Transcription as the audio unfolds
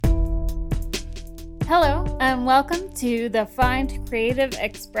Hello, and welcome to the Find Creative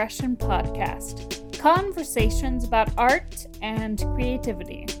Expression podcast, conversations about art and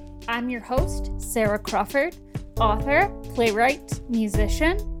creativity. I'm your host, Sarah Crawford, author, playwright,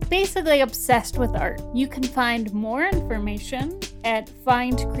 musician, basically obsessed with art. You can find more information at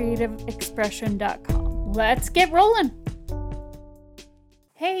findcreativeexpression.com. Let's get rolling.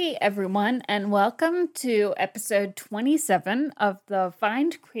 Hey everyone, and welcome to episode 27 of the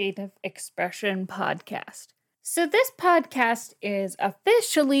Find Creative Expression podcast. So this podcast is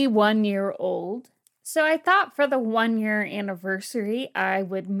officially 1 year old. So I thought for the 1 year anniversary, I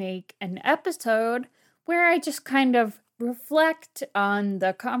would make an episode where I just kind of reflect on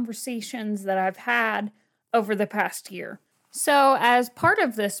the conversations that I've had over the past year. So as part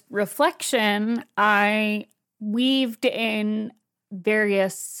of this reflection, I weaved in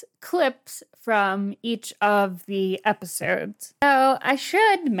various clips from each of the episodes. So I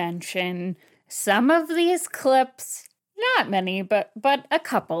should mention some of these clips, not many, but a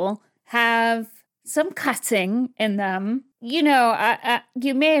couple, have some cussing in them. You know,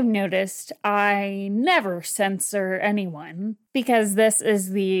 you may have noticed I never censor anyone because this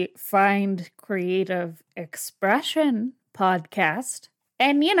is the Find Creative Expression podcast.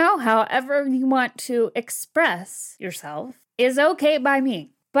 And, you know, however you want to express yourself is okay by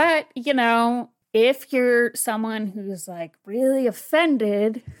me. But, you know, if you're someone who's like really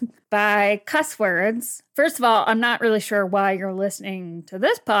offended by cuss words, first of all, I'm not really sure why you're listening to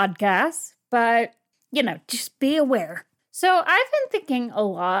this podcast, but, you know, just be aware. So I've been thinking a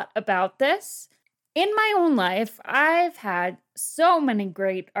lot about this. In my own life, I've had so many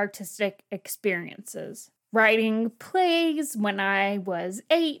great artistic experiences. Writing plays when I was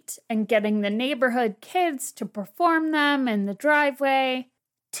 8 and getting the neighborhood kids to perform them in the driveway.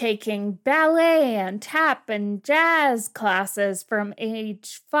 Taking ballet and tap and jazz classes from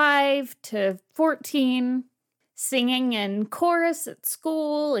age 5 to 14. Singing in chorus at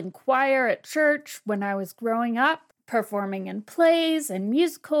school and choir at church when I was growing up. Performing in plays and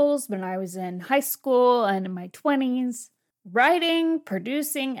musicals when I was in high school and in my 20s. Writing,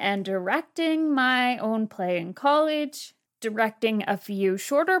 producing, and directing my own play in college, directing a few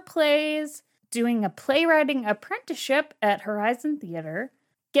shorter plays, doing a playwriting apprenticeship at Horizon Theater,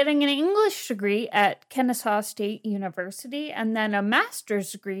 getting an English degree at Kennesaw State University, and then a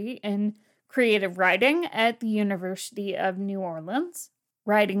master's degree in creative writing at the University of New Orleans,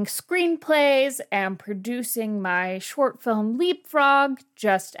 writing screenplays and producing my short film Leapfrog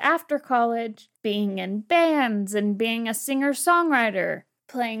just after college, being in bands and being a singer-songwriter,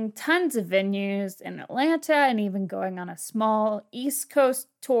 playing tons of venues in Atlanta and even going on a small East Coast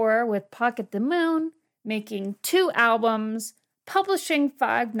tour with Pocket the Moon, making 2 albums, publishing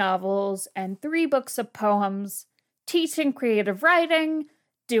 5 novels and 3 books of poems, teaching creative writing,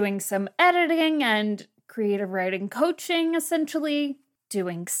 doing some editing and creative writing coaching, essentially,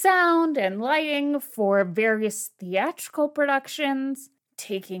 doing sound and lighting for various theatrical productions,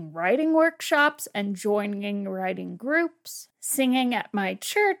 taking writing workshops and joining writing groups, singing at my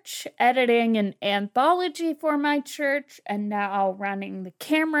church, editing an anthology for my church, and now running the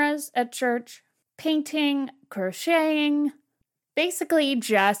cameras at church, painting, crocheting, basically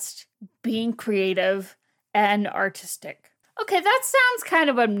just being creative and artistic. Okay, that sounds kind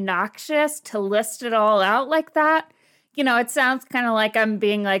of obnoxious to list it all out like that. You know, it sounds kind of like I'm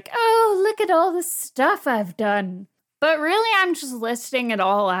being like, oh, look at all the stuff I've done. But really, I'm just listing it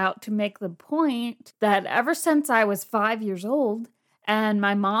all out to make the point that ever since I was 5 years old and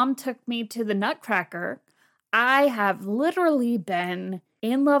my mom took me to the Nutcracker, I have literally been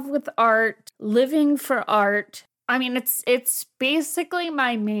in love with art, living for art. I mean, it's basically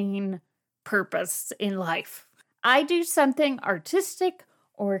my main purpose in life. I do something artistic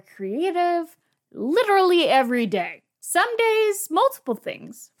or creative literally every day. Some days, multiple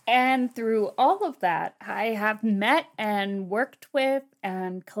things. And through all of that, I have met and worked with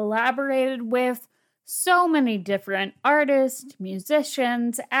and collaborated with so many different artists,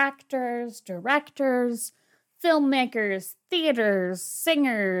 musicians, actors, directors, filmmakers, theaters,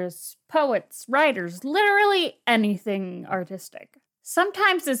 singers, poets, writers, literally anything artistic.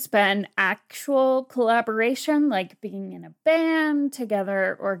 Sometimes it's been actual collaboration, like being in a band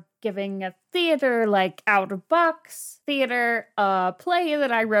together or giving a theater like Out of Box Theater a play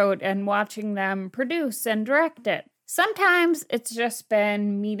that I wrote and watching them produce and direct it. Sometimes it's just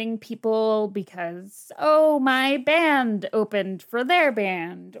been meeting people because, oh, my band opened for their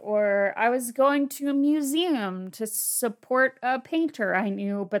band, or I was going to a museum to support a painter I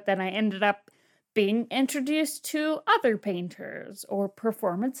knew, but then I ended up being introduced to other painters or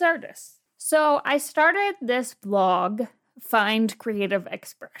performance artists. So I started this blog Find Creative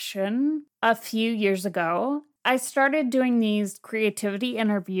Expression a few years ago, I started doing these creativity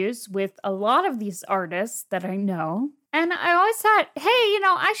interviews with a lot of these artists that I know. And I always thought, hey,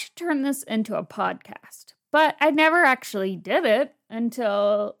 I should turn this into a podcast. But I never actually did it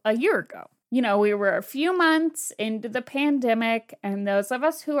until a year ago. We were a few months into the pandemic, and those of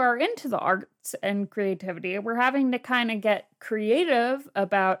us who are into the arts and creativity were having to kind of get creative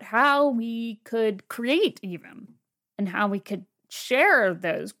about how we could create even, and how we could share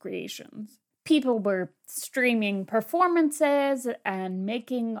those creations. People were streaming performances and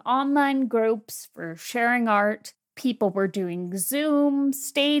making online groups for sharing art. People were doing Zoom,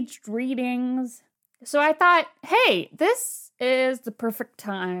 staged readings. So I thought, hey, this is the perfect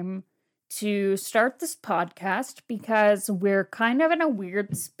time to start this podcast because we're kind of in a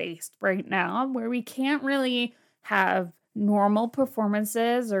weird space right now where we can't really have normal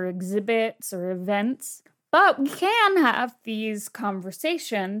performances or exhibits or events, but we can have these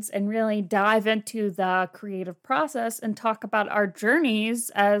conversations and really dive into the creative process and talk about our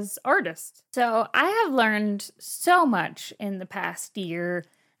journeys as artists. So I have learned so much in the past year,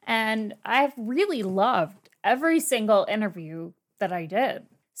 and I've really loved every single interview that I did.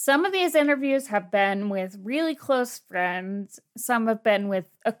 Some of these interviews have been with really close friends. Some have been with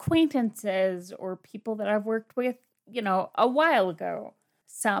acquaintances or people that I've worked with, a while ago.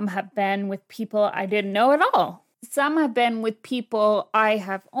 Some have been with people I didn't know at all. Some have been with people I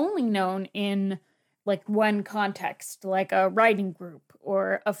have only known in one context, like a writing group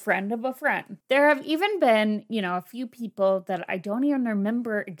or a friend of a friend. There have even been, a few people that I don't even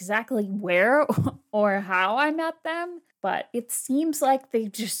remember exactly where or how I met them. But it seems like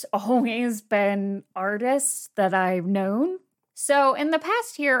they've just always been artists that I've known. So in the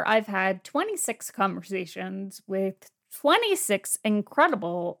past year, I've had 26 conversations with 26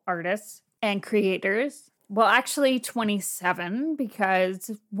 incredible artists and creators. Well, actually 27, because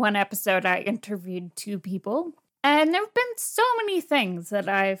one episode I interviewed 2 people. And there have been so many things that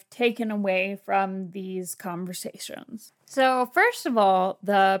I've taken away from these conversations. So first of all,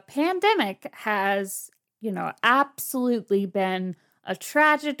 the pandemic has absolutely been a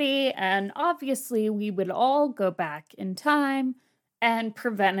tragedy, and obviously we would all go back in time and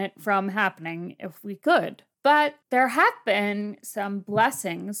prevent it from happening if we could. But there have been some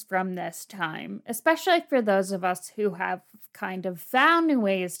blessings from this time, especially for those of us who have kind of found new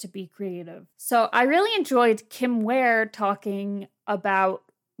ways to be creative. So I really enjoyed Kim Ware talking about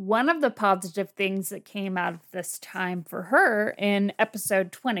one of the positive things that came out of this time for her in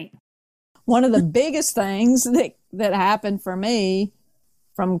episode 20. One of the biggest things that happened for me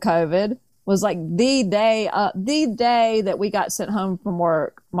from COVID was the day that we got sent home from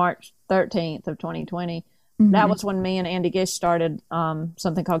work, March 13th of 2020. Mm-hmm. That was when me and Andy Gish started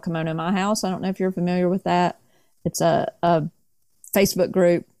something called Kimono My House. I don't know if you're familiar with that. It's a Facebook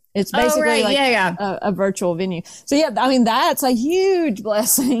group. It's basically a virtual venue. So yeah, that's a huge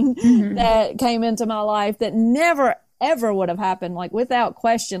blessing that came into my life that never ever would have happened, without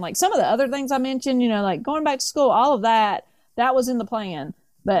question. Some of the other things I mentioned, going back to school, all of that was in the plan.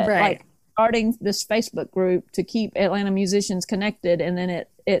 But starting this Facebook group to keep Atlanta musicians connected, and then it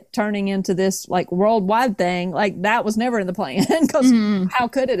turning into this worldwide thing, that was never in the plan because how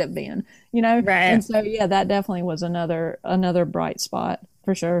could it have been, Right. And so, yeah, that definitely was another bright spot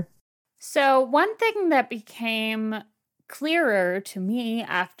for sure. So one thing that became clearer to me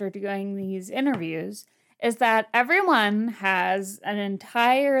after doing these interviews is that everyone has an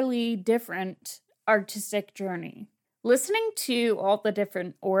entirely different artistic journey. Listening to all the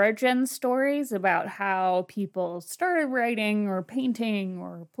different origin stories about how people started writing or painting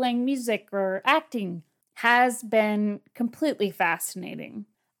or playing music or acting has been completely fascinating.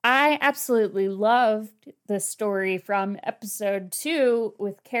 I absolutely loved the story from episode 2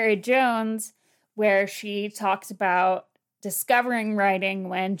 with Carrie Jones, where she talks about discovering writing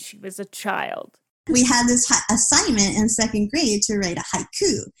when she was a child. We had this assignment in 2nd grade to write a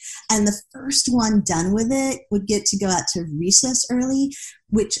haiku, and the first one done with it would get to go out to recess early,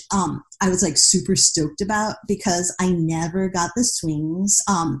 which I was super super about because I never got the swings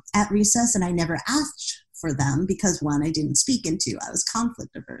at recess, and I never asked for them because, 1, I didn't speak, and 2, I was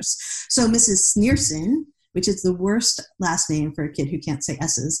conflict averse. So Mrs. Sneerson, which is the worst last name for a kid who can't say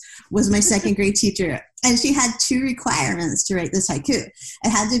S's, was my 2nd grade teacher. And she had 2 requirements to write this haiku. It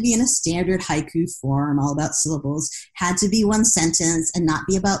had to be in a standard haiku form, all about syllables, had to be 1 sentence, and not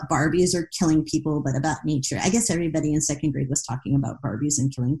be about Barbies or killing people, but about nature. I guess everybody in 2nd grade was talking about Barbies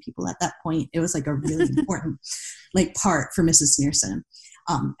and killing people at that point. It was like a really important part for Mrs. Sneerson.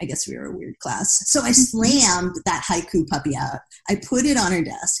 I guess we were a weird class. So I slammed that haiku puppy out. I put it on her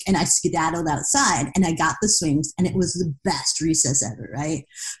desk and I skedaddled outside and I got the swings, and it was the best recess ever, right?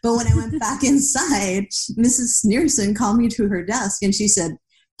 But when I went back inside, Mrs. Sneerson called me to her desk and she said,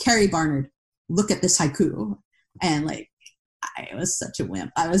 "Carrie Barnard, look at this haiku." And like, I was such a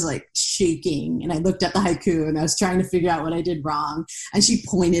wimp. I was like shaking, and I looked at the haiku and I was trying to figure out what I did wrong. And she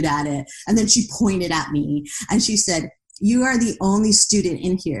pointed at it, and then she pointed at me and she said, "You are the only student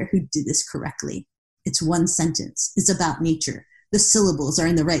in here who did this correctly. It's 1 sentence. It's about nature. The syllables are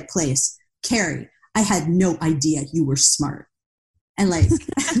in the right place. Carrie, I had no idea you were smart." And like,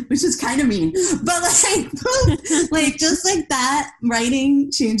 which is kind of mean, but like just like that,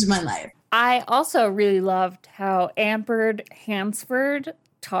 writing changed my life. I also really loved how Amber Hansford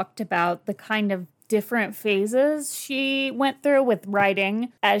talked about the kind of different phases she went through with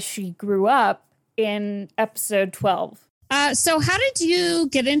writing as she grew up in episode 12. So how did you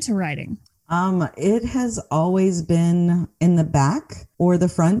get into writing? It has always been in the back or the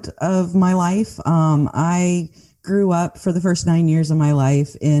front of my life. I grew up for the first 9 years of my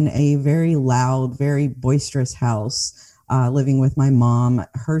life in a very loud, very boisterous house, living with my mom,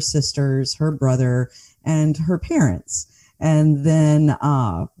 her sisters, her brother, and her parents. And then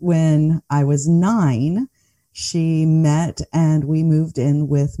when I was 9, she met and we moved in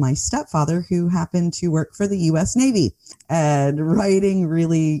with my stepfather, who happened to work for the U.S. Navy. And writing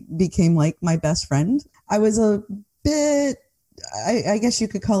really became like my best friend. I was a bit, I guess you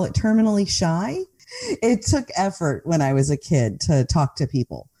could call it terminally shy. It took effort when I was a kid to talk to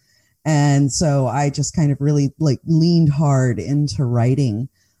people. And so I just kind of really like leaned hard into writing.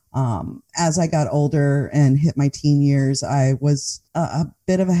 As I got older and hit my teen years, I was a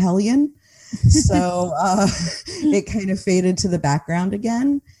bit of a hellion. So it kind of faded to the background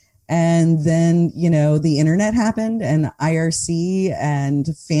again. And then, you know, the internet happened and IRC and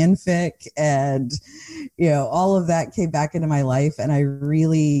fanfic and, you know, all of that came back into my life. And I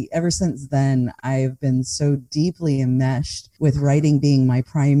really, ever since then, I've been so deeply enmeshed with writing being my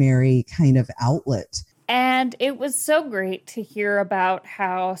primary kind of outlet. And it was so great to hear about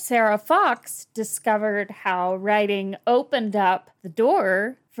how Sarah Fox discovered how writing opened up the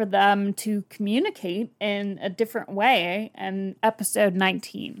door for them to communicate in a different way in episode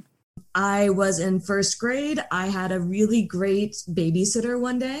 19. I was in 1st grade. I had a really great babysitter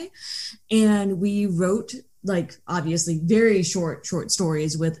one day, and we wrote like obviously very short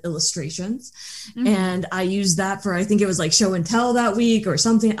stories with illustrations. Mm-hmm. And I used that for, I think it was like show and tell that week or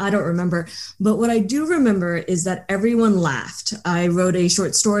something. I don't remember. But what I do remember is that everyone laughed. I wrote a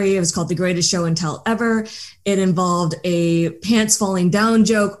short story. It was called The Greatest Show and Tell Ever. It involved a pants falling down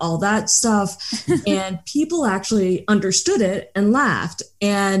joke, all that stuff. And people actually understood it and laughed.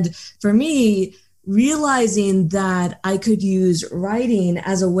 And for me, realizing that I could use writing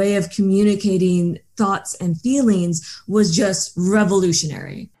as a way of communicating thoughts and feelings was just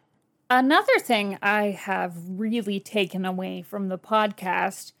revolutionary. Another thing I have really taken away from the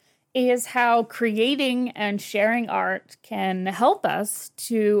podcast is how creating and sharing art can help us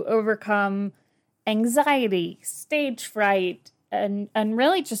to overcome anxiety, stage fright, and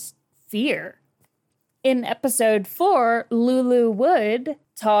really just fear. In episode 4, Lulu Wood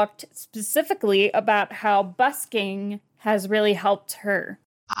talked specifically about how busking has really helped her.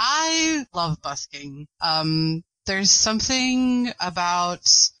 I love busking. There's something about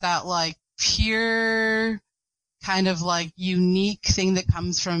that like pure kind of like unique thing that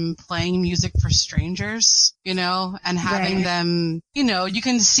comes from playing music for strangers, you know, and having them, you know, you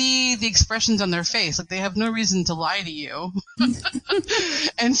can see the expressions on their face. Like they have no reason to lie to you.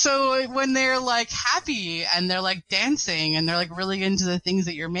 And so when they're like happy and they're like dancing and they're like really into the things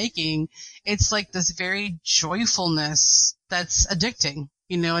that you're making, it's like this very joyfulness that's addicting.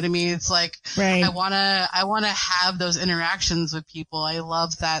 You know what I mean? It's like, I want to have those interactions with people. I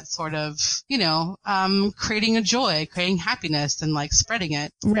love that sort of, you know, creating a joy, creating happiness and like spreading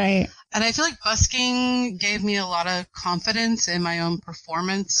it. Right. And I feel like busking gave me a lot of confidence in my own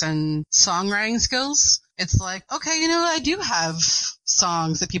performance and songwriting skills. It's like, okay, you know, I do have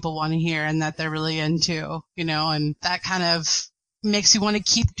songs that people want to hear and that they're really into, you know, and that kind of makes you want to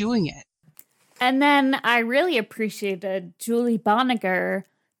keep doing it. And then I really appreciated Julie Boniger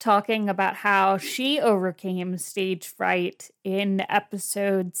talking about how she overcame stage fright in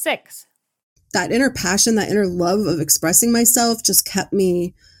episode 6. That inner passion, that inner love of expressing myself just kept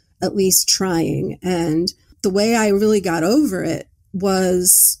me at least trying. And the way I really got over it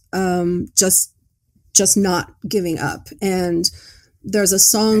was just not giving up. And there's a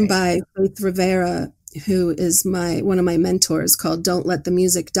song by Faith Rivera, who is one of my mentors, called Don't Let the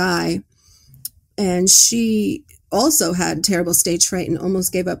Music Die. And she also had terrible stage fright and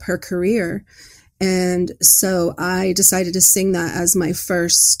almost gave up her career. And so I decided to sing that as my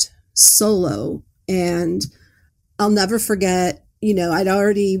first solo. And I'll never forget, I'd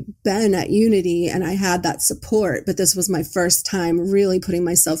already been at Unity and I had that support, but this was my first time really putting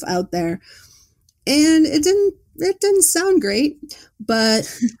myself out there. And it didn't sound great, but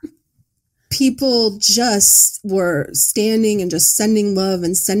people just were standing and just sending love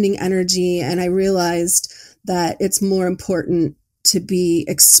and sending energy. And I realized that it's more important to be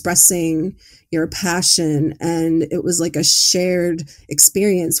expressing your passion. And it was like a shared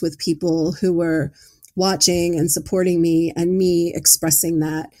experience with people who were watching and supporting me, and me expressing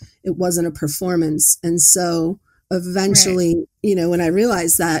that. It wasn't a performance. And so eventually, when I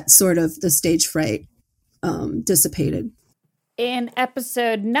realized that, sort of the stage fright dissipated. In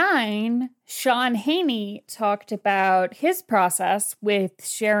episode 9, Sean Haney talked about his process with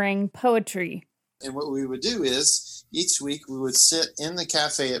sharing poetry. And what we would do is each week we would sit in the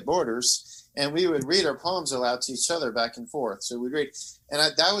cafe at Borders and we would read our poems aloud to each other back and forth. So we'd read. And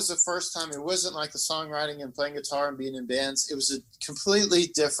that was the first time. It wasn't like the songwriting and playing guitar and being in bands. It was a completely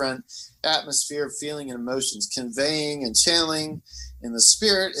different atmosphere of feeling and emotions, conveying and channeling in the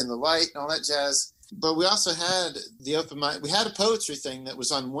spirit, in the light, and all that jazz. But we also had the open mind. We had a poetry thing that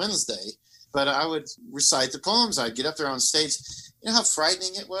was on Wednesday, but I would recite the poems. I'd get up there on stage. You know how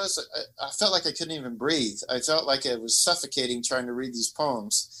frightening it was? I felt like I couldn't even breathe. I felt like I was suffocating trying to read these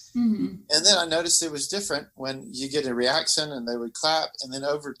poems. Mm-hmm. And then I noticed it was different when you get a reaction and they would clap. And then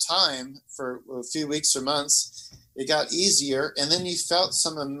over time, for a few weeks or months, it got easier. And then you felt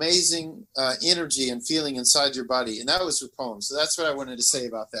some amazing energy and feeling inside your body. And that was with poems. So that's what I wanted to say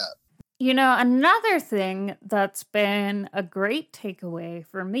about that. Another thing that's been a great takeaway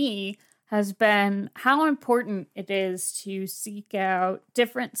for me has been how important it is to seek out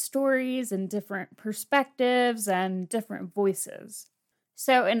different stories and different perspectives and different voices.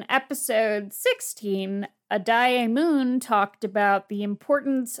 So in episode 16, Adaye Moon talked about the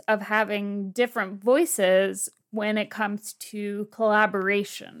importance of having different voices when it comes to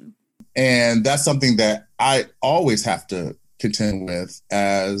collaboration. And that's something that I always have to contend with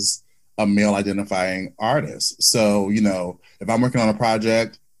as a male identifying artist. So, if I'm working on a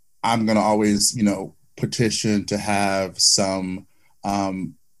project, I'm going to always, petition to have some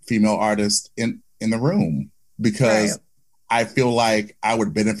female artists in the room, because I feel like I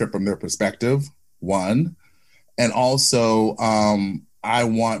would benefit from their perspective, one. And also, I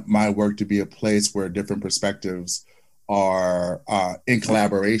want my work to be a place where different perspectives are in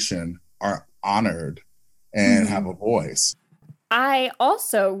collaboration, are honored and have a voice. I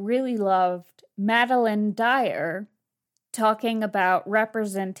also really loved Madeline Dyer talking about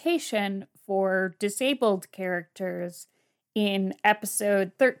representation for disabled characters in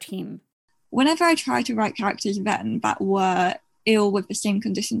episode 13. Whenever I try to write characters then that were ill with the same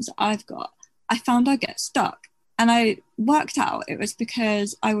conditions that I've got, I found I get stuck. And I worked out it was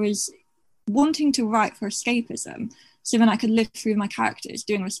because I was wanting to write for escapism, so then I could live through my characters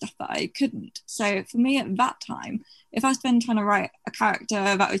doing the stuff that I couldn't. So for me at that time, if I was then trying to write a character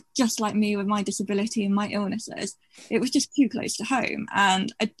that was just like me with my disability and my illnesses, it was just too close to home.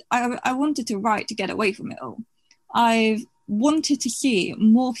 And I wanted to write to get away from it all. I've wanted to see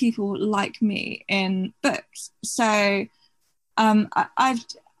more people like me in books. So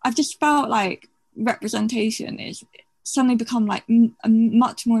I've just felt like representation is suddenly become like a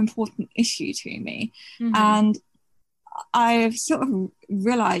much more important issue to me. Mm-hmm. And I've sort of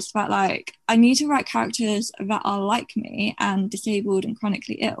realized that like I need to write characters that are like me and disabled and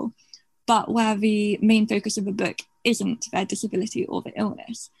chronically ill, but where the main focus of the book isn't their disability or the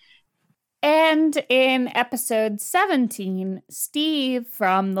illness. And in episode 17, Steve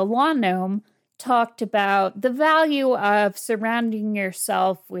from The Lawn Gnome talked about the value of surrounding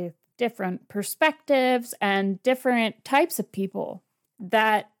yourself with different perspectives and different types of people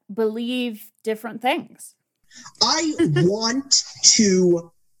that believe different things. I want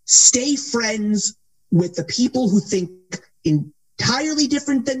to stay friends with the people who think entirely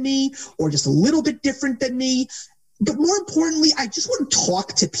different than me or just a little bit different than me. But more importantly, I just want to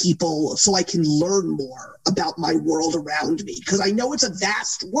talk to people so I can learn more about my world around me, because I know it's a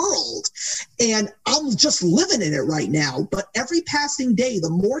vast world and I'm just living in it right now. But every passing day, the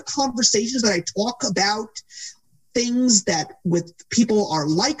more conversations that I talk about things that with people are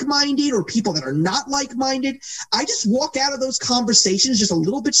like-minded or people that are not like-minded, I just walk out of those conversations just a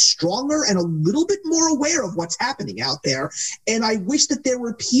little bit stronger and a little bit more aware of what's happening out there. And I wish that there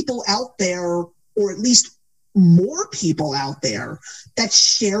were people out there, or at least more people out there, that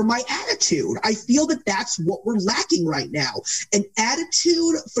share my attitude. I feel that that's what we're lacking right now. An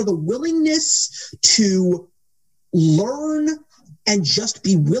attitude for the willingness to learn and just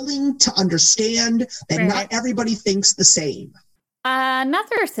be willing to understand that not everybody thinks the same.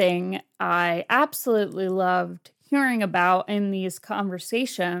 Another thing I absolutely loved hearing about in these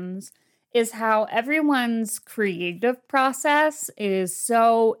conversations is how everyone's creative process is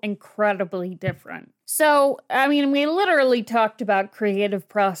so incredibly different. So, I mean, we literally talked about creative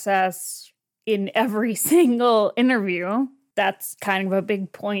process in every single interview. That's kind of a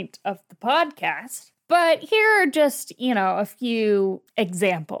big point of the podcast. But here are just, a few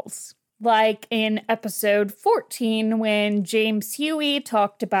examples. Like in episode 14, when James Huey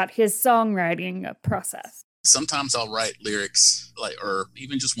talked about his songwriting process. Sometimes I'll write lyrics, or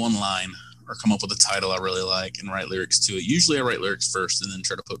even just one line, or come up with a title I really like and write lyrics to it. Usually I write lyrics first and then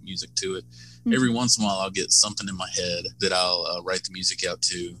try to put music to it. Mm-hmm. Every once in a while I'll get something in my head that I'll write the music out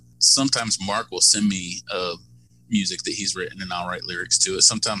to. Sometimes Mark will send me music that he's written and I'll write lyrics to it.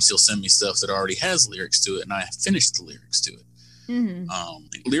 Sometimes he'll send me stuff that already has lyrics to it and I finish the lyrics to it. Mm-hmm.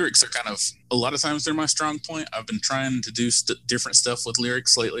 Lyrics are kind of, a lot of times they're my strong point. I've been trying to do different stuff with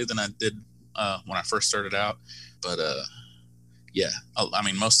lyrics lately than I did when I first started out. But yeah, I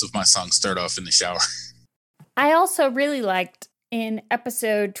mean, most of my songs start off in the shower. I also really liked in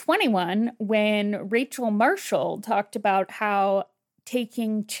episode 21 when Rachel Marshall talked about how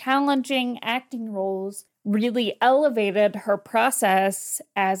taking challenging acting roles really elevated her process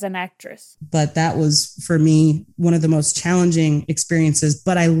as an actress. But that was, for me, one of the most challenging experiences.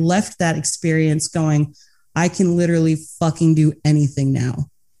 But I left that experience going, I can literally fucking do anything now.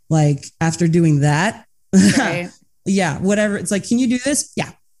 Like, after doing that, right. Yeah, whatever. It's like, can you do this?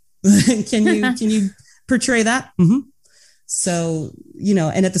 Yeah. Can you portray that? Mm-hmm. So,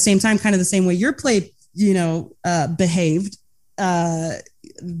 and at the same time, kind of the same way your play, behaved, that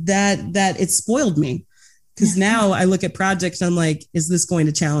it spoiled me. Because now I look at projects and I'm like, is this going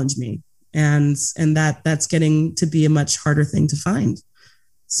to challenge me? And that's getting to be a much harder thing to find.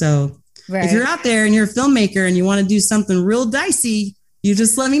 So if you're out there and you're a filmmaker and you want to do something real dicey, you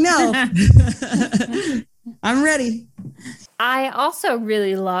just let me know. I'm ready. I also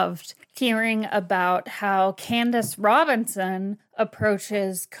really loved hearing about how Candace Robinson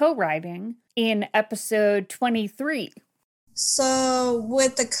approaches co-writing in episode 23. So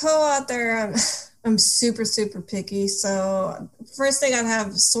with the co-author, I'm super, super picky. So first they got to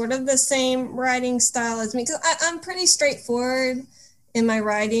have sort of the same writing style as me, because I'm pretty straightforward in my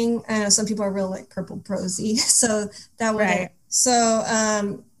writing. I know some people are real like purple prosy. So that would, right.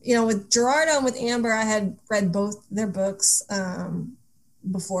 So, with Gerardo and with Amber, I had read both their books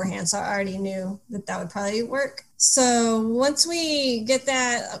beforehand. So I already knew that would probably work. So once we get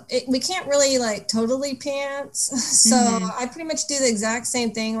that, we can't really like totally pants. So I pretty much do the exact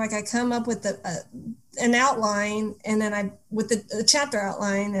same thing. Like I come up with an outline, and then with the chapter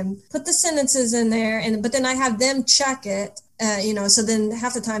outline, and put the sentences in there, but then I have them check it. So then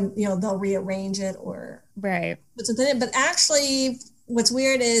half the time, they'll rearrange it or right. Put something in. But actually, what's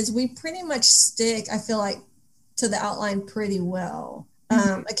weird is we pretty much stick, I feel like, to the outline pretty well.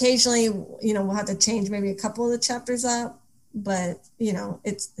 Occasionally, we'll have to change maybe a couple of the chapters up, but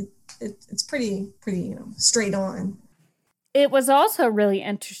it's pretty straight on. It was also really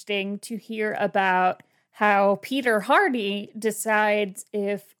interesting to hear about how Peter Hardy decides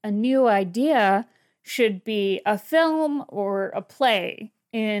if a new idea should be a film or a play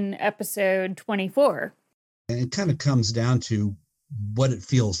in episode 24. It kind of comes down to what it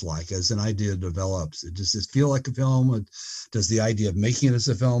feels like as an idea develops. Does it feel like a film? Does the idea of making it as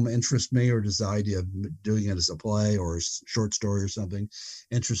a film interest me, or does the idea of doing it as a play or a short story or something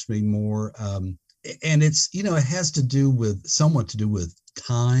interest me more? And it's, it has to do with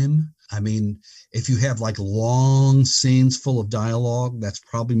time. I mean, if you have like long scenes full of dialogue, that's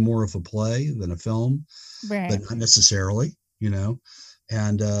probably more of a play than a film, right. But not necessarily,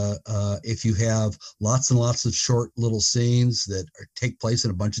 And if you have lots and lots of short little scenes that take place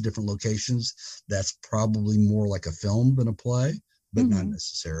in a bunch of different locations, that's probably more like a film than a play, but not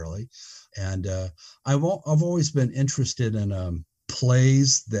necessarily. And I've always been interested in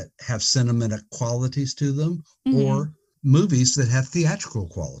plays that have cinematic qualities to them, or movies that have theatrical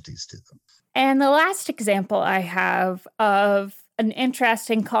qualities to them. And the last example I have of an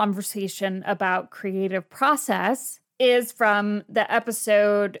interesting conversation about creative process is from the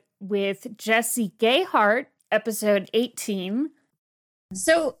episode with Jesse Gayhart episode 18.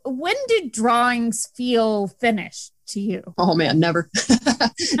 So when do drawings feel finished to you? Oh man, never.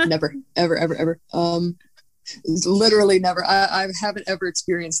 Never, ever. Literally never. I haven't ever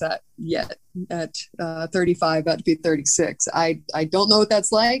experienced that yet at 35, about to be 36. I don't know what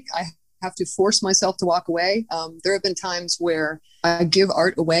that's like. I have to force myself to walk away. There have been times where I give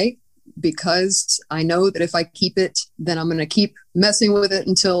art away because I know that if I keep it, then I'm going to keep messing with it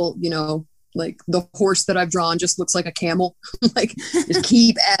until, like the horse that I've drawn just looks like a camel. Like just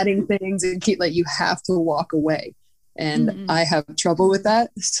keep adding things and you have to walk away. And I have trouble with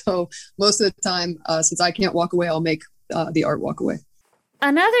that. So most of the time, since I can't walk away, I'll make the art walk away.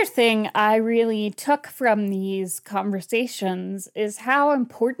 Another thing I really took from these conversations is how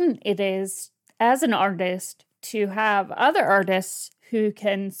important it is as an artist to have other artists who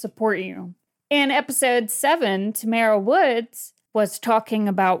can support you. In episode 7, Tamara Woods was talking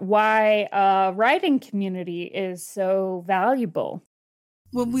about why a writing community is so valuable.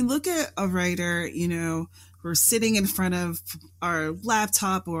 When we look at a writer, we're sitting in front of our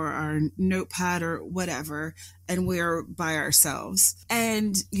laptop or our notepad or whatever, and we're by ourselves.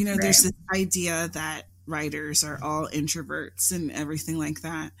 And, there's this idea that writers are all introverts and everything like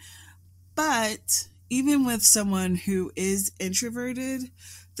that. But even with someone who is introverted,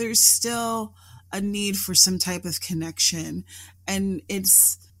 there's still a need for some type of connection. And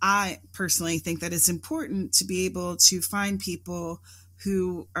I personally think that it's important to be able to find people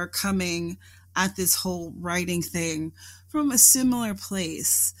who are coming at this whole writing thing from a similar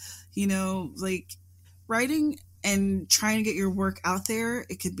place. Like writing and trying to get your work out there,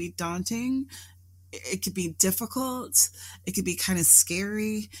 it could be daunting, it could be difficult, it could be kind of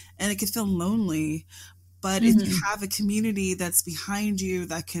scary, and it could feel lonely. But if you have a community that's behind you,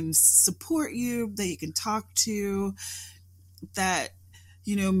 that can support you, that you can talk to, that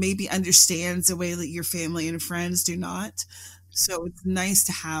maybe understands the way that your family and friends do not. So it's nice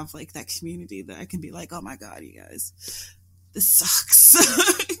to have like that community that I can be like, oh my God, you guys, this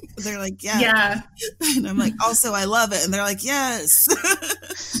sucks. They're like, yeah. And I'm like, also, I love it. And they're like, yes.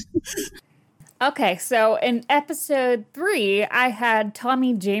 Okay, so in episode 3, I had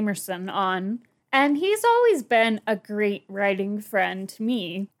Tommy Jamerson on, and he's always been a great writing friend to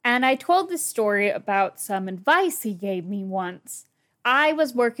me. And I told this story about some advice he gave me once. I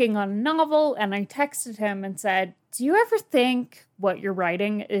was working on a novel, and I texted him and said, do you ever think what you're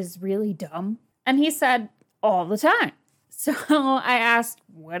writing is really dumb? And he said, all the time. So I asked,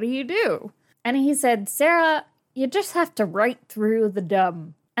 what do you do? And he said, Sarah, you just have to write through the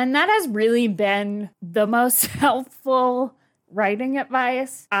dumb. And that has really been the most helpful writing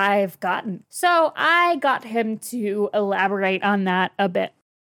advice I've gotten. So I got him to elaborate on that a bit.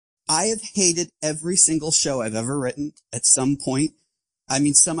 I have hated every single show I've ever written at some point. I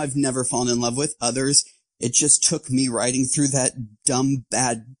mean, some I've never fallen in love with. Others, it just took me writing through that dumb,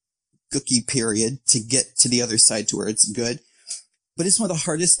 bad cookie period to get to the other side to where it's good. But it's one of the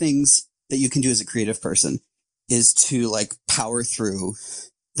hardest things that you can do as a creative person is to like power through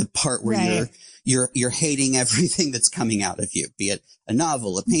the part where you're hating everything that's coming out of you, be it a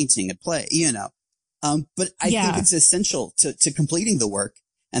novel, a painting, a play, But I think it's essential to completing the work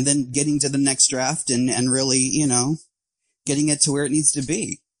and then getting to the next draft and really, getting it to where it needs to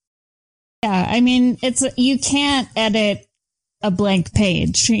be. Yeah, I mean, you can't edit a blank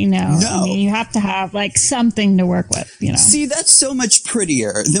page, No. I mean, you have to have like something to work with, See, that's so much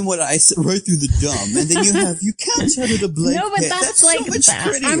prettier than what I said right through the dumb. And then you can't edit a blank page. No, but that's like so much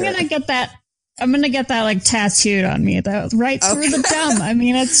prettier. I'm gonna get that like tattooed on me though, right through the dumb. I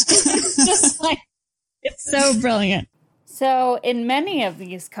mean, it's just like, it's so brilliant. So in many of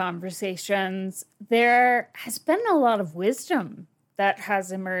these conversations, there has been a lot of wisdom that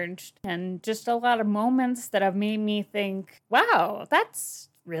has emerged and just a lot of moments that have made me think, wow, that's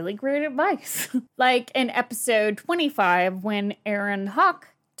really great advice. Like in episode 25, when Aaron Hawk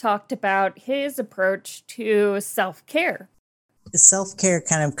talked about his approach to self-care. Self-care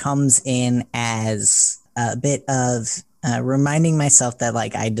kind of comes in as a bit of reminding myself that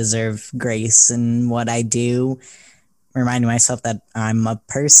like I deserve grace in what I do, reminding myself that I'm a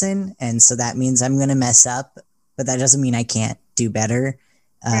person, and so that means I'm going to mess up, but that doesn't mean I can't do better.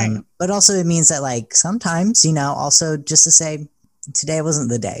 But also it means that like sometimes, also just to say today wasn't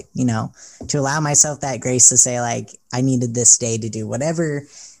the day, to allow myself that grace to say like I needed this day to do whatever,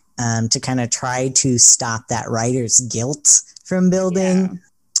 to kind of try to stop that writer's guilt from building.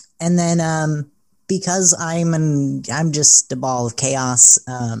 And then because I'm just a ball of chaos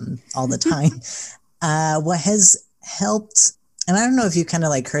all the time, what has helped and I don't know if you kind of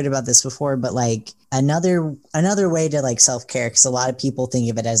like heard about this before, but like another way to like self-care, because a lot of people think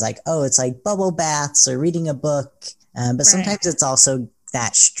of it as like, oh, it's like bubble baths or reading a book. But sometimes it's also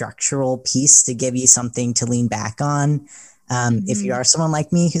that structural piece to give you something to lean back on. If you are someone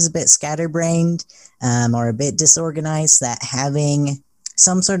like me who's a bit scatterbrained or a bit disorganized, that having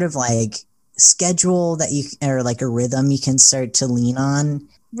some sort of like schedule that you, or like a rhythm you can start to lean on,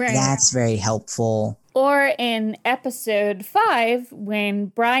 that's very helpful. Or in episode 5, when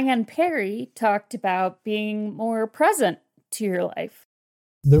Brian Perry talked about being more present to your life.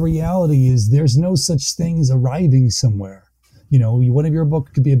 The reality is there's no such thing as arriving somewhere. You know, one of your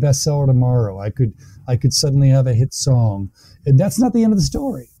book could be a bestseller tomorrow. I could suddenly have a hit song, and that's not the end of the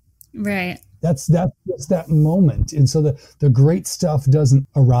story. Right. That's that moment. And so the great stuff doesn't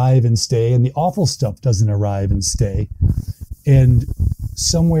arrive and stay, and the awful stuff doesn't arrive and stay. And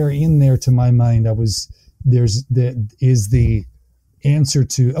somewhere in there, to my mind, there is the answer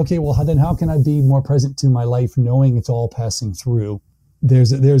to, okay, well, then how can I be more present to my life, knowing it's all passing through?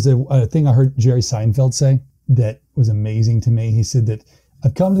 There's a thing I heard Jerry Seinfeld say that was amazing to me. He said that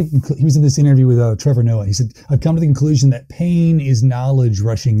he was in this interview with Trevor Noah. He said, I've come to the conclusion that pain is knowledge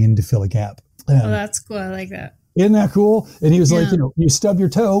rushing in to fill a gap. Oh, that's cool. I like that. Isn't that cool? And he was like, you stub your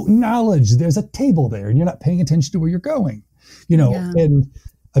toe, knowledge, there's a table there and you're not paying attention to where you're going, and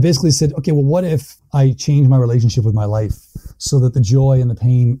I basically said, okay, well, what if I change my relationship with my life so that the joy and the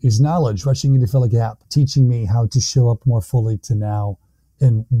pain is knowledge rushing in to fill a gap, teaching me how to show up more fully to now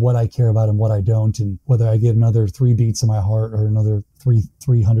and what I care about and what I don't, and whether I get another 3 beats in my heart or another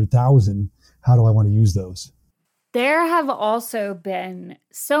 300,000, how do I want to use those? There have also been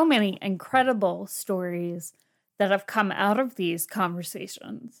so many incredible stories that have come out of these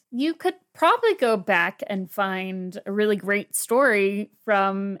conversations. You could probably go back and find a really great story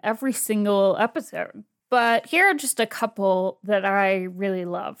from every single episode. But here are just a couple that I really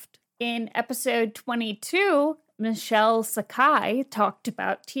loved. In episode 22, Michelle Sakai talked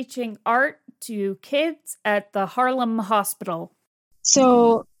about teaching art to kids at the Harlem Hospital.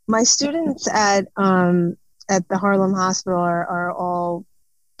 So my students at the Harlem Hospital are all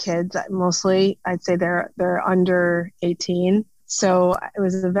kids, mostly. I'd say they're under 18. So it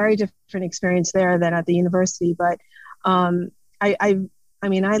was a very different experience there than at the university. But I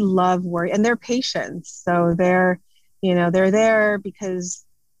mean, I love work, and they're patients. So they're there because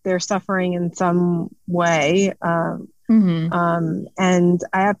they're suffering in some way. And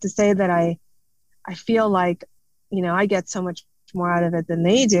I have to say that I feel like, I get so much more out of it than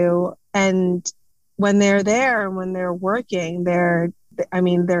they do. And when they're there and when they're working, they're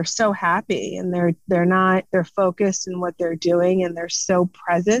so happy, and they're focused in what they're doing, and they're so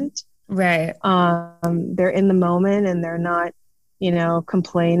present. Right. They're in the moment, and they're not,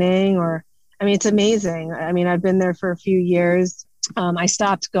 complaining it's amazing. I've been there for a few years. I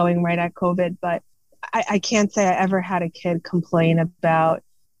stopped going right at COVID, but I can't say I ever had a kid complain about,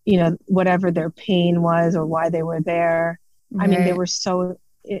 whatever their pain was or why they were there. Right. They were so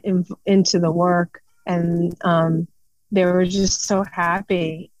into the work, and they were just so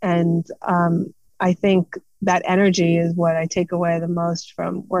happy. And I think that energy is what I take away the most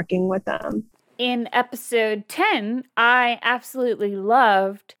from working with them. In episode 10, I absolutely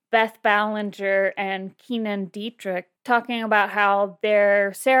loved Beth Ballinger and Keenan Dietrich talking about how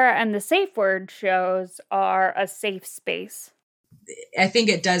their Sarah and the Safe Word shows are a safe space. I think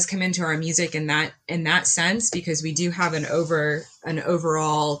it does come into our music in that sense, because we do have an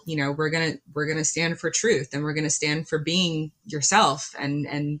overall, we're gonna stand for truth, and we're gonna stand for being yourself,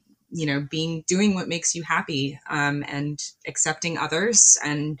 and doing what makes you happy, and accepting others,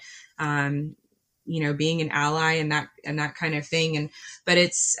 and being an ally, and that kind of thing. But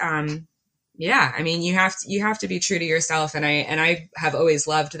it's you have to be true to yourself, and I have always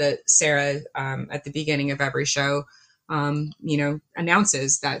loved that Sarah at the beginning of every show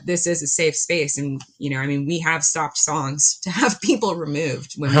announces that this is a safe space. And, we have stopped songs to have people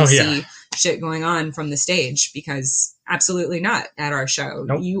removed when we see shit going on from the stage, because absolutely not at our show.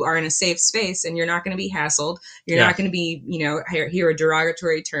 Nope. You are in a safe space, and you're not going to be hassled. You're not going to be, hear a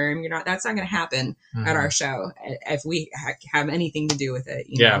derogatory term. That's not going to happen at our show if we have anything to do with it.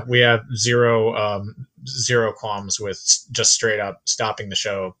 We have zero qualms with just straight up stopping the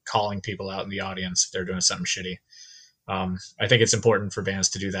show, calling people out in the audience if they're doing something shitty. I think it's important for bands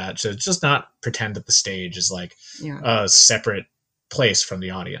to do that, to just not pretend that the stage is like a separate place from the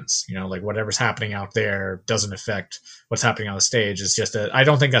audience. Like whatever's happening out there doesn't affect what's happening on the stage. It's just I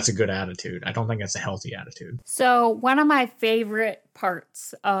don't think that's a good attitude. I don't think that's a healthy attitude. So one of my favorite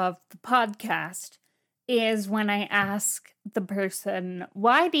parts of the podcast is when I ask the person,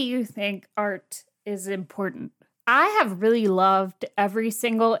 why do you think art is important? I have really loved every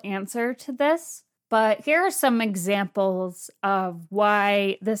single answer to this, but here are some examples of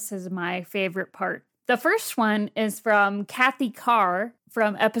why this is my favorite part. The first one is from Kathy Carr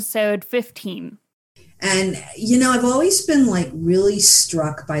from episode 15. And, you know, I've always been like really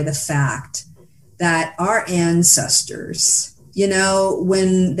struck by the fact that our ancestors, you know,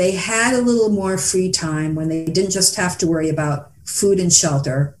 when they had a little more free time, when they didn't just have to worry about food and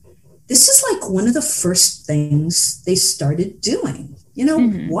shelter, this is like one of the first things they started doing. You know,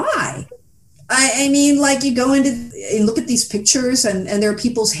 why? I mean, like you go into and look at these pictures and there are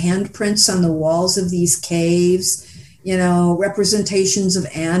people's handprints on the walls of these caves, you know, representations of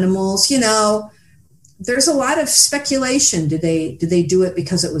animals, you know. There's a lot of speculation. Did they do it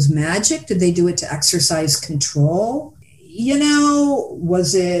because it was magic? Did they do it to exercise control? You know,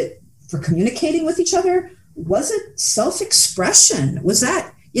 was it for communicating with each other? Was it self-expression? Was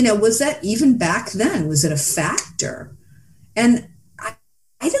that even back then? Was it a factor? And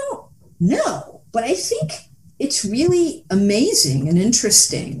I don't know, but I think it's really amazing and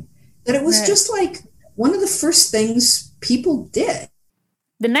interesting that it was just like one of the first things people did.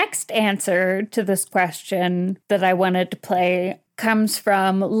 The next answer to this question that I wanted to play comes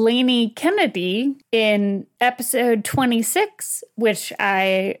from Lainey Kennedy in episode 26, which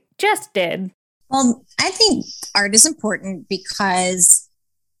I just did. Well, I think art is important because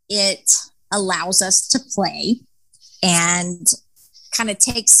it allows us to play and kind of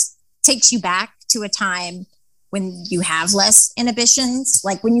takes you back to a time when you have less inhibitions.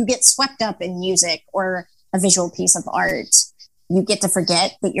 Like when you get swept up in music or a visual piece of art, you get to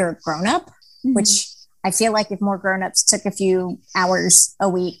forget that you're a grown-up, which I feel like if more grown-ups took a few hours a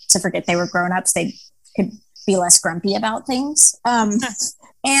week to forget they were grown-ups, they could be less grumpy about things. And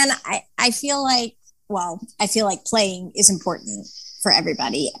I feel like playing is important for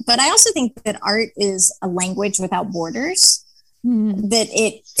everybody. But I also think that art is a language without borders, that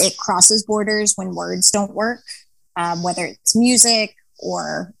it crosses borders when words don't work, whether it's music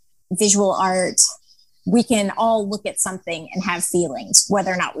or visual art. We can all look at something and have feelings,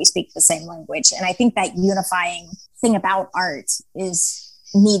 whether or not we speak the same language. And I think that unifying thing about art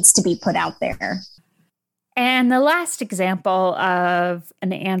needs to be put out there. And the last example of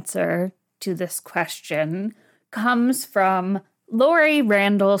an answer to this question comes from Lori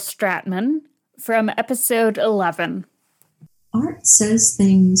Randall Stratman from episode 11. Art says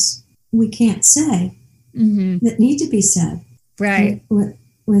things we can't say that need to be said. Right.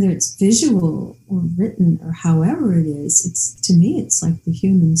 Whether it's visual or written or however it is, to me, it's like the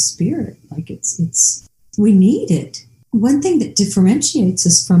human spirit. Like we need it. One thing that differentiates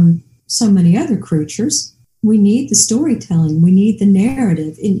us from so many other creatures, we need the storytelling. We need the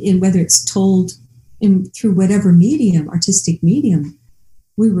narrative in whether it's told through whatever medium, artistic medium,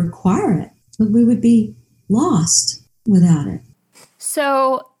 we require it, but we would be lost without it.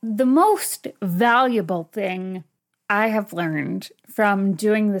 So the most valuable thing I have learned from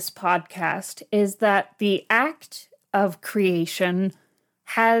doing this podcast is that the act of creation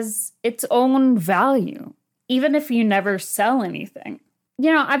has its own value, even if you never sell anything.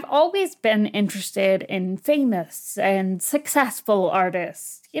 You know, I've always been interested in famous and successful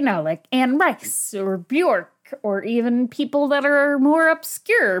artists, you know, like Anne Rice or Bjork, or even people that are more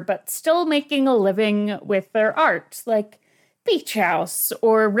obscure but still making a living with their art, like Beach House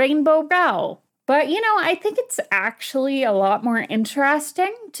or Rainbow Rowell. But, you know, I think it's actually a lot more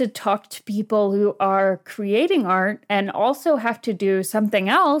interesting to talk to people who are creating art and also have to do something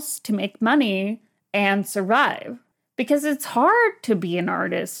else to make money and survive. Because it's hard to be an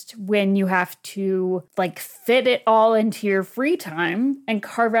artist when you have to, like, fit it all into your free time and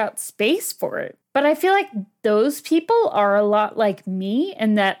carve out space for it. But I feel like those people are a lot like me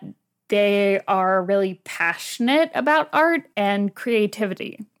in that they are really passionate about art and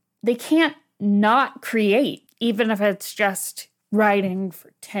creativity. They can't not create, even if it's just writing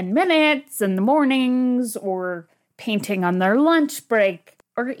for 10 minutes in the mornings or painting on their lunch break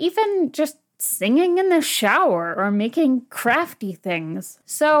or even just singing in the shower or making crafty things.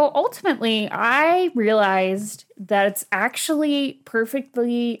 So ultimately, I realized that it's actually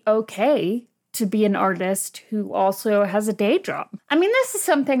perfectly okay to be an artist who also has a day job. I mean, this is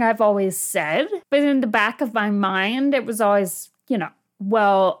something I've always said, but in the back of my mind, it was always, you know,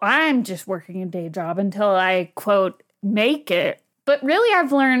 well, I'm just working a day job until I, quote, make it. But really,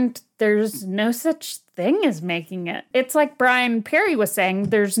 I've learned there's no such thing as making it. It's like Brian Perry was saying,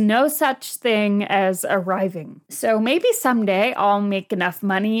 there's no such thing as arriving. So maybe someday I'll make enough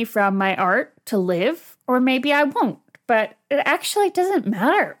money from my art to live, or maybe I won't. But it actually doesn't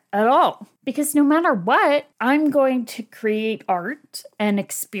matter at all. Because no matter what, I'm going to create art and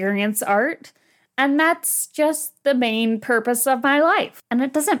experience art. And that's just the main purpose of my life. And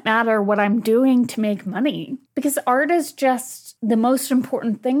it doesn't matter what I'm doing to make money, because art is just the most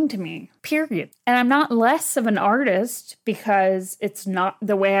important thing to me, period. And I'm not less of an artist because it's not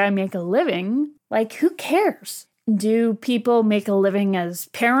the way I make a living. Like, who cares? Do people make a living as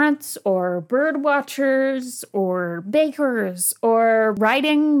parents or bird watchers or bakers or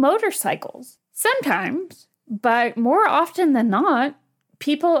riding motorcycles? Sometimes, but more often than not,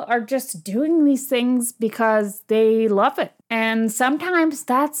 people are just doing these things because they love it. And sometimes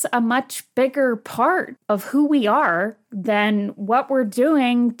that's a much bigger part of who we are than what we're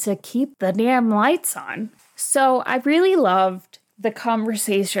doing to keep the damn lights on. So I really loved the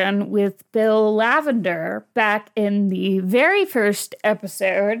conversation with Bill Lavender back in the very first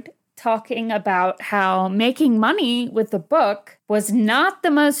episode, talking about how making money with a book was not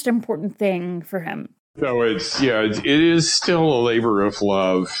the most important thing for him. So it is still a labor of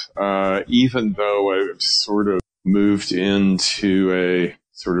love, even though I've sort of moved into a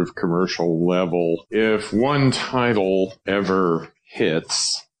sort of commercial level. If one title ever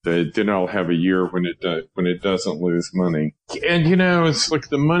hits, then I'll have a year when it doesn't lose money. And it's like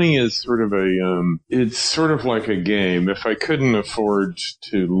the money is sort of it's sort of like a game. If I couldn't afford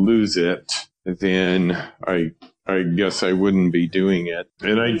to lose it, then I guess I wouldn't be doing it.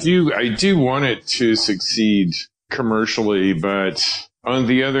 And I do want it to succeed commercially, but on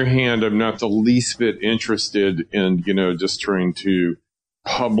the other hand, I'm not the least bit interested in, just trying to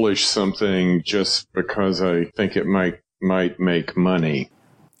publish something just because I think it might make money.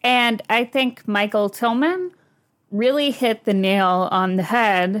 And I think Michael Tillman really hit the nail on the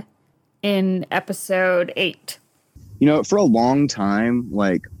head in episode 8. For a long time,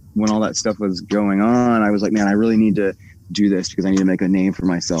 like when all that stuff was going on, I was like, man, I really need to do this because I need to make a name for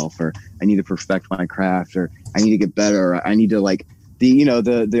myself, or I need to perfect my craft, or I need to get better, or I need to like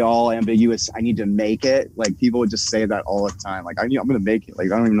the all ambiguous, I need to make it. Like people would just say that all the time. Like I'm going to make it.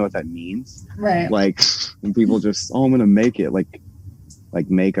 Like I don't even know what that means. Right. Like when people just, I'm going to make it. Like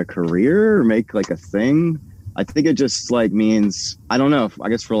make a career or make like a thing. I think it just like means, I don't know, I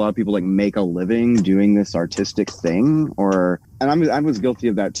guess for a lot of people, like make a living doing this artistic thing, and I was guilty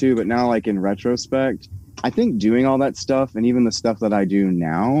of that too. But now, like in retrospect, I think doing all that stuff and even the stuff that I do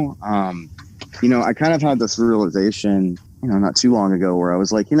now, I kind of had this realization, not too long ago where I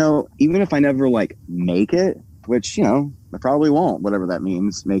was like, even if I never like make it, which, I probably won't, whatever that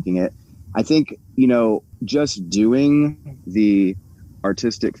means, making it, I think, just doing the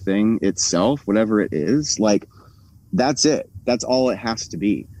artistic thing itself, whatever it is, like that's it. That's all it has to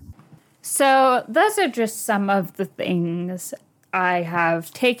be. So those are just some of the things I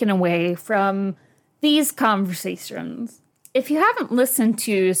have taken away from these conversations. If you haven't listened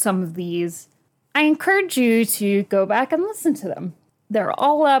to some of these, I encourage you to go back and listen to them. They're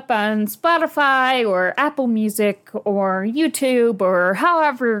all up on Spotify or Apple Music or YouTube or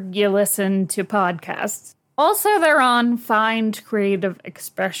however you listen to podcasts. Also, they're on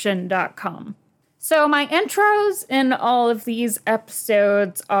findcreativeexpression.com. So my intros in all of these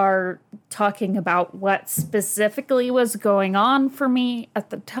episodes are talking about what specifically was going on for me at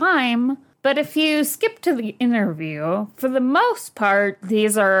the time. But if you skip to the interview, for the most part,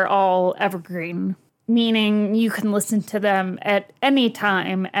 these are all evergreen, meaning you can listen to them at any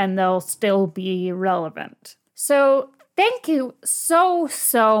time and they'll still be relevant. So thank you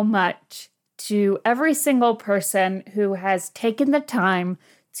so much to every single person who has taken the time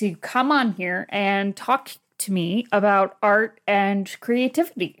to come on here and talk to me about art and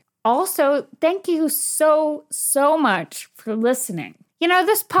creativity. Also, thank you so much for listening.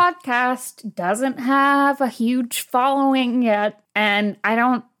 This podcast doesn't have a huge following yet, and I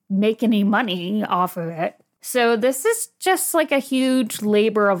don't make any money off of it. So this is just like a huge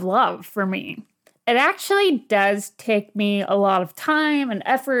labor of love for me. It actually does take me a lot of time and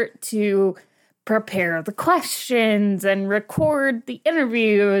effort to prepare the questions and record the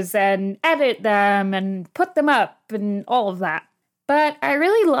interviews and edit them and put them up and all of that. But I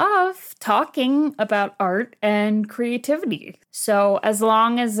really love talking about art and creativity. So as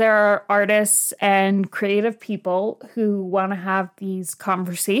long as there are artists and creative people who want to have these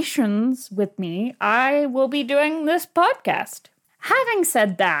conversations with me, I will be doing this podcast. Having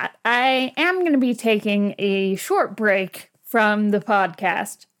said that, I am going to be taking a short break from the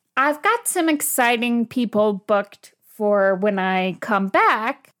podcast. I've got some exciting people booked for when I come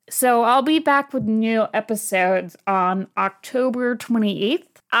back, so I'll be back with new episodes on October 28th.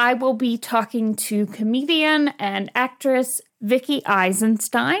 I will be talking to comedian and actress Vicky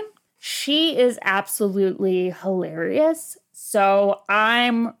Eisenstein. She is absolutely hilarious, so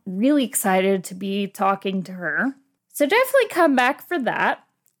I'm really excited to be talking to her. So definitely come back for that.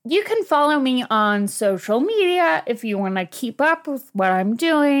 You can follow me on social media if you want to keep up with what I'm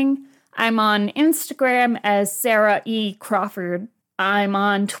doing. I'm on Instagram as Sarah E. Crawford. I'm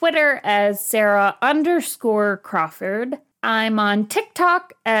on Twitter as Sarah_Crawford. I'm on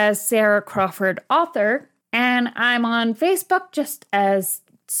TikTok as Sarah Crawford Author. And I'm on Facebook just as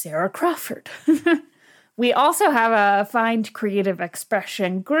Sarah Crawford. We also have a Find Creative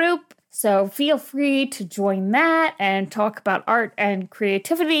Expression group, so feel free to join that and talk about art and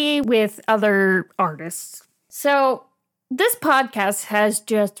creativity with other artists. So this podcast has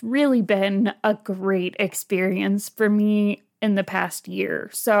just really been a great experience for me in the past year.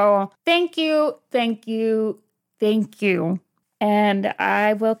 So thank you, thank you, thank you. And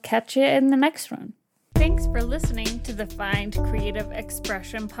I will catch you in the next one. Thanks for listening to the Find Creative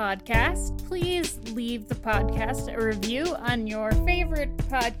Expression podcast. Please leave the podcast a review on your favorite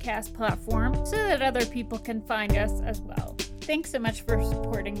podcast platform so that other people can find us as well. Thanks so much for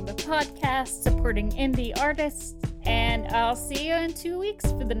supporting the podcast, supporting indie artists, and I'll see you in 2 weeks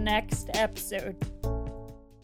for the next episode.